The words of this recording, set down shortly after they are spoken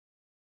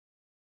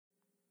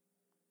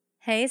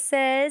Hey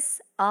sis.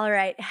 All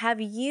right.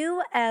 Have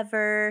you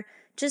ever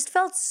just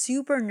felt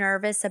super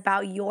nervous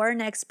about your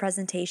next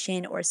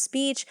presentation or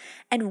speech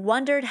and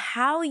wondered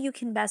how you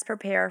can best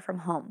prepare from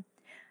home?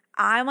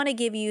 I want to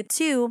give you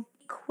two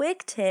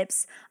quick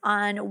tips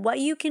on what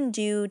you can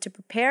do to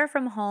prepare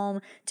from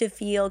home to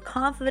feel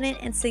confident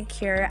and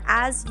secure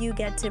as you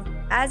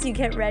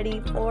get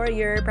ready for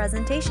your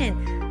presentation.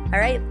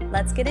 All right,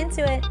 let's get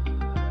into it.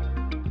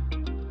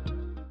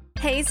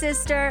 Hey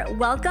sister,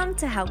 welcome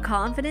to How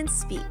Confidence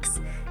Speaks.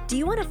 Do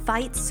you want to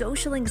fight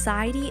social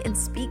anxiety and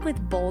speak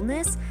with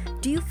boldness?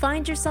 Do you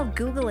find yourself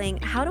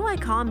Googling, how do I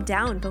calm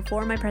down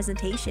before my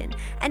presentation?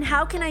 And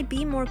how can I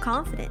be more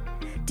confident?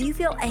 Do you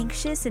feel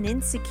anxious and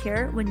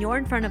insecure when you're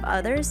in front of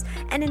others?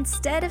 And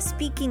instead of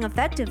speaking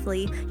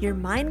effectively, your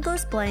mind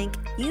goes blank,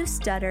 you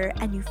stutter,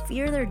 and you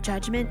fear their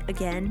judgment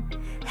again?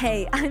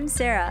 Hey, I'm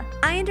Sarah.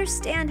 I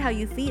understand how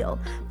you feel.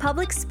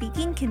 Public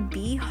speaking can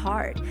be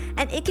hard,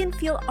 and it can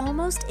feel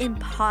almost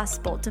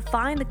impossible to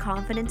find the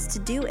confidence to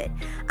do it.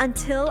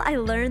 Until I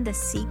learned the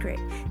secret,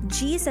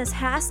 Jesus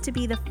has to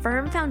be the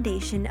firm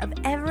foundation of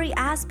every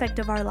aspect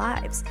of our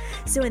lives.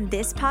 So in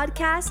this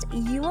podcast,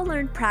 you will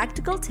learn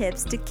practical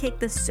tips to kick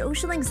the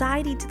social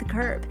anxiety to the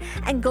curb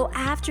and go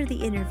after the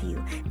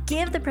interview,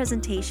 give the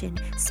presentation,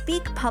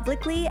 speak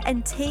publicly,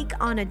 and take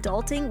on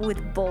adulting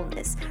with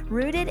boldness,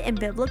 rooted in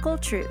biblical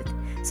truth.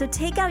 So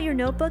take out your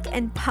notebook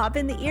and pop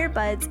in the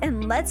earbuds,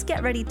 and let's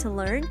get ready to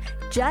learn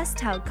just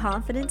how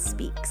confidence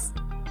speaks.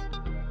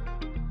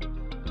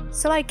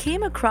 So I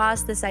came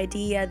across this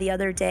idea the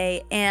other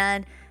day,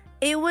 and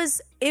it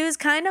was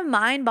kind of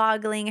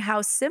mind-boggling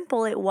how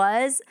simple it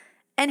was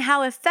and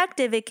how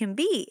effective it can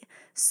be.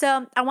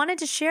 So I wanted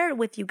to share it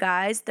with you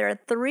guys. There are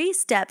 3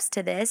 steps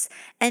to this,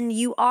 and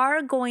you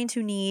are going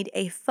to need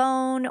a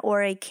phone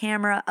or a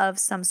camera of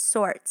some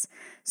sorts.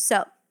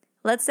 So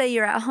let's say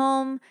you're at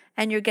home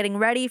and you're getting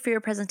ready for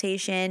your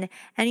presentation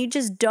and you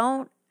just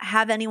don't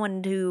have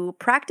anyone to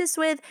practice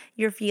with,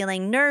 you're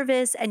feeling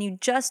nervous and you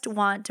just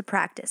want to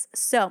practice.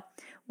 So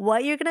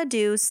what you're going to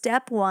do,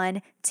 step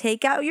 1,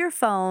 take out your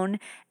phone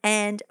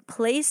and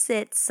place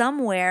it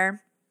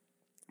somewhere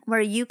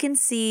where you can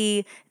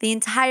see the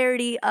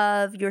entirety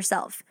of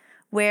yourself,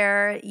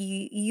 where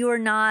you're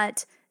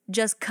not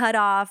just cut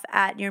off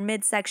at your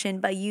midsection,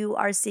 but you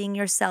are seeing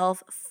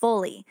yourself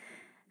fully.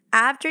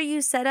 After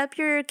you set up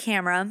your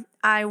camera,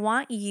 I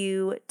want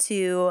you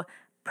to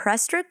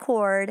press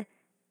record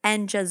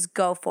and just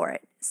go for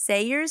it.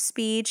 Say your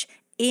speech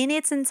in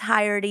its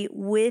entirety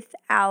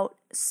without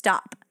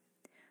stop.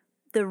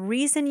 The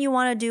reason you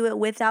want to do it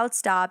without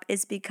stop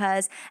is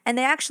because, and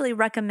they actually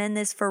recommend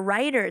this for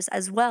writers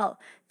as well,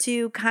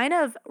 to kind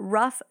of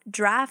rough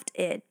draft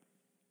it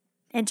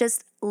and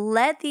just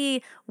let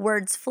the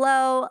words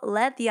flow,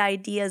 let the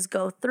ideas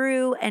go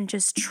through, and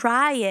just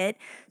try it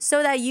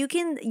so that you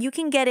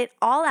can get it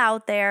all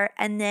out there,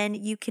 and then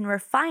you can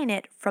refine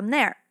it from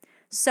there.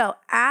 So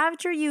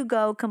after you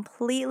go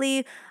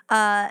completely,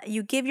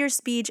 you give your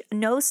speech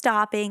no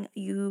stopping,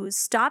 you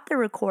stop the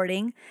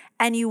recording,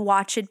 and you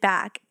watch it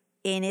back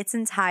in its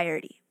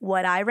entirety.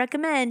 What I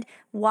recommend,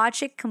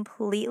 watch it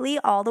completely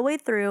all the way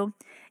through.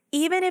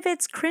 Even if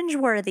it's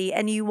cringeworthy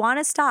and you want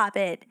to stop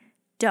it,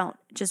 don't.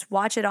 Just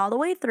watch it all the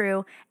way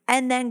through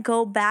and then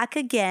go back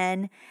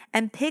again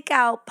and pick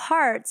out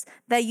parts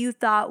that you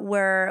thought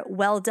were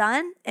well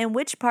done and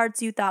which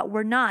parts you thought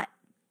were not.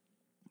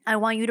 I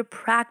want you to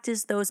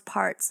practice those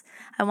parts.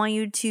 I want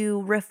you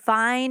to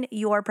refine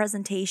your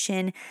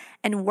presentation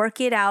and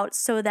work it out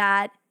so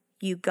that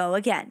you go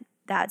again.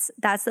 That's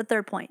the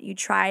third point. You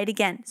try it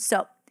again.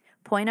 So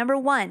point number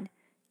 1,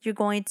 you're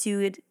going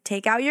to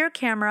take out your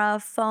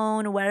camera,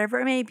 phone, whatever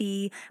it may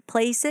be,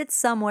 place it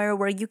somewhere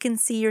where you can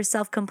see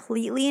yourself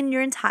completely in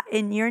your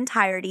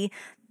entirety.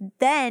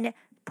 Then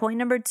point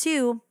number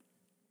 2,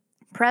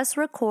 press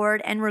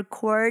record and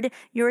record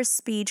your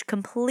speech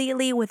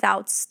completely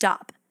without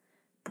stop.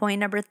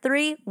 Point number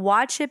 3,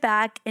 watch it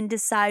back and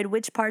decide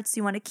which parts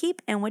you want to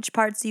keep and which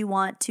parts you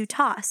want to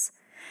toss.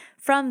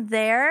 From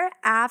there,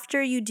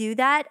 after you do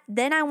that,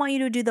 then I want you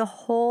to do the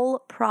whole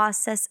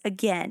process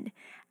again.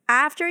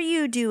 After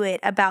you do it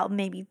about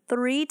maybe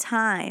 3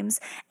 times,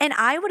 and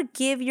I would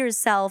give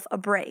yourself a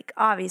break,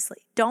 obviously.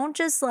 Don't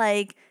just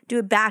do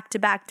it back to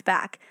back to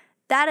back.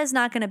 That is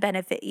not going to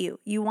benefit you.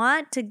 You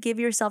want to give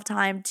yourself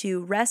time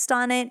to rest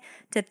on it,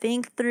 to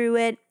think through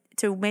it,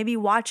 to maybe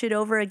watch it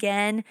over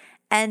again,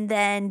 and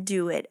then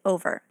do it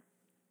over.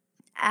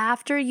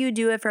 After you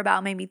do it for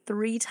about maybe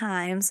 3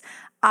 times,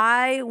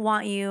 I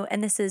want you,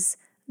 and this is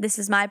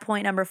my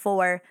point number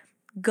 4,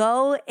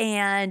 go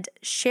and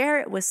share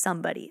it with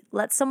somebody.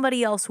 Let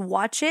somebody else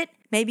watch it.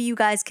 Maybe you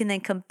guys can then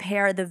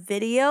compare the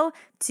video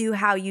to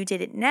how you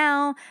did it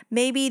now.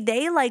 Maybe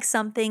they like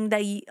something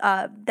that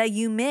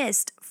you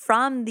missed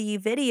from the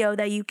video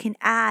that you can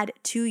add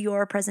to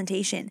your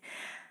presentation.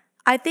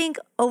 I think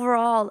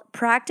overall,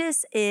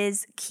 practice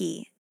is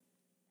key.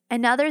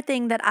 Another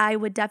thing that I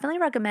would definitely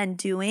recommend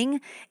doing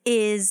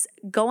is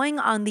going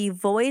on the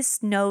voice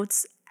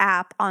notes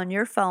app on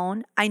your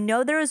phone. I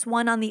know there is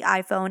one on the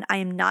iPhone. I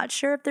am not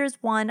sure if there's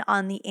one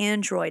on the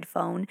Android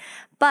phone,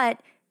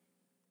 but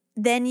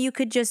then you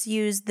could just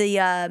use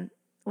the,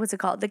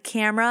 the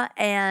camera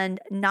and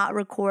not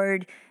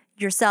record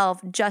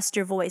yourself, just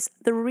your voice.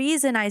 The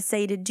reason I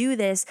say to do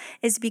this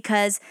is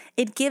because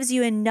it gives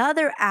you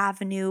another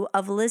avenue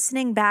of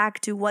listening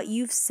back to what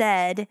you've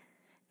said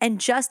and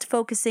just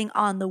focusing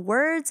on the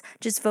words,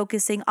 just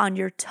focusing on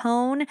your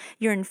tone,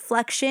 your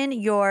inflection,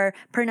 your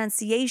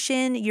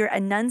pronunciation, your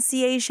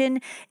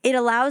enunciation. It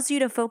allows you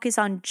to focus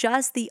on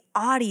just the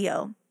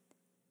audio.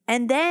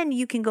 And then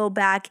you can go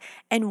back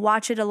and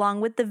watch it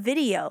along with the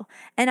video.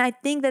 And I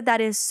think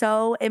that is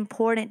so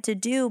important to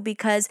do,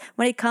 because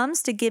when it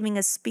comes to giving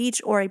a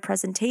speech or a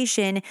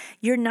presentation,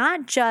 you're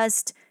not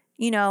just,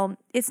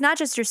 it's not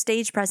just your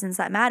stage presence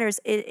that matters.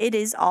 It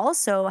is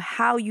also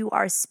how you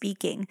are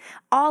speaking.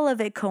 All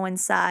of it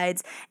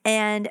coincides.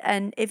 And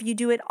if you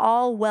do it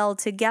all well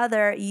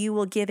together, you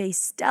will give a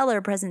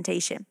stellar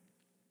presentation.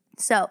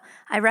 So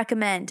I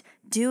recommend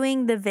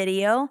doing the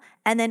video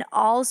and then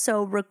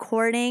also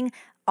recording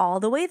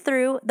all the way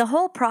through the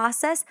whole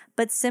process,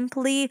 but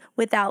simply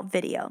without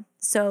video.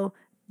 So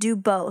do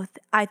both.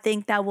 I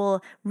think that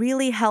will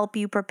really help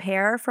you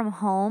prepare from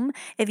home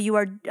if you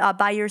are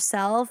by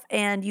yourself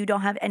and you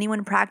don't have anyone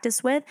to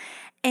practice with.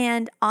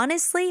 And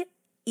honestly,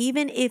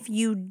 even if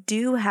you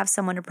do have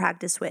someone to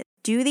practice with,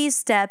 do these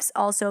steps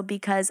also,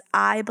 because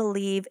I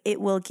believe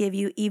it will give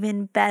you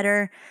even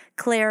better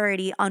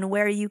clarity on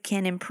where you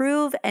can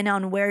improve and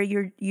on where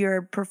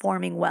you're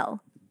performing well.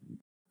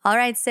 All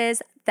right,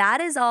 sis,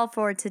 that is all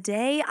for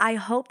today. I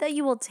hope that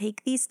you will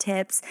take these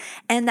tips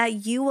and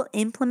that you will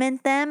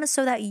implement them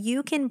so that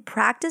you can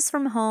practice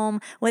from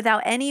home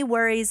without any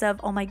worries of,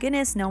 oh my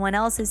goodness, no one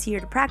else is here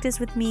to practice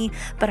with me,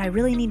 but I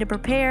really need to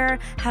prepare.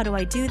 How do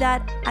I do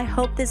that? I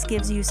hope this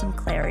gives you some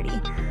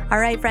clarity. All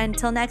right, friend,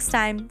 till next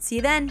time. See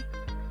you then.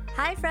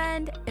 Hi,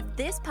 friend. If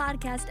this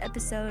podcast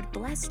episode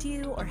blessed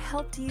you or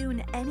helped you in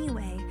any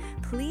way,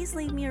 please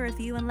leave me a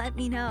review and let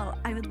me know.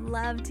 I would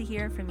love to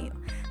hear from you.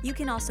 You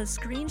can also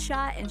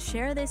screenshot and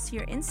share this to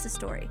your Insta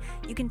story.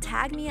 You can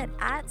tag me at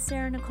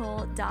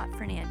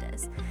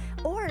sarahnicole.fernandez.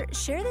 Or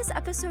share this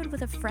episode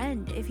with a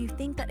friend if you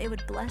think that it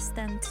would bless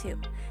them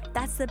too.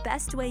 That's the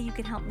best way you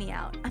can help me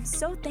out. I'm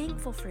so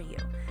thankful for you.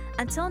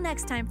 Until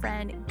next time,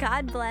 friend,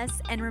 God bless,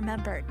 and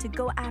remember to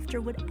go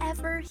after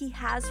whatever He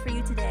has for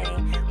you today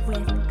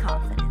with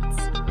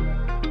confidence.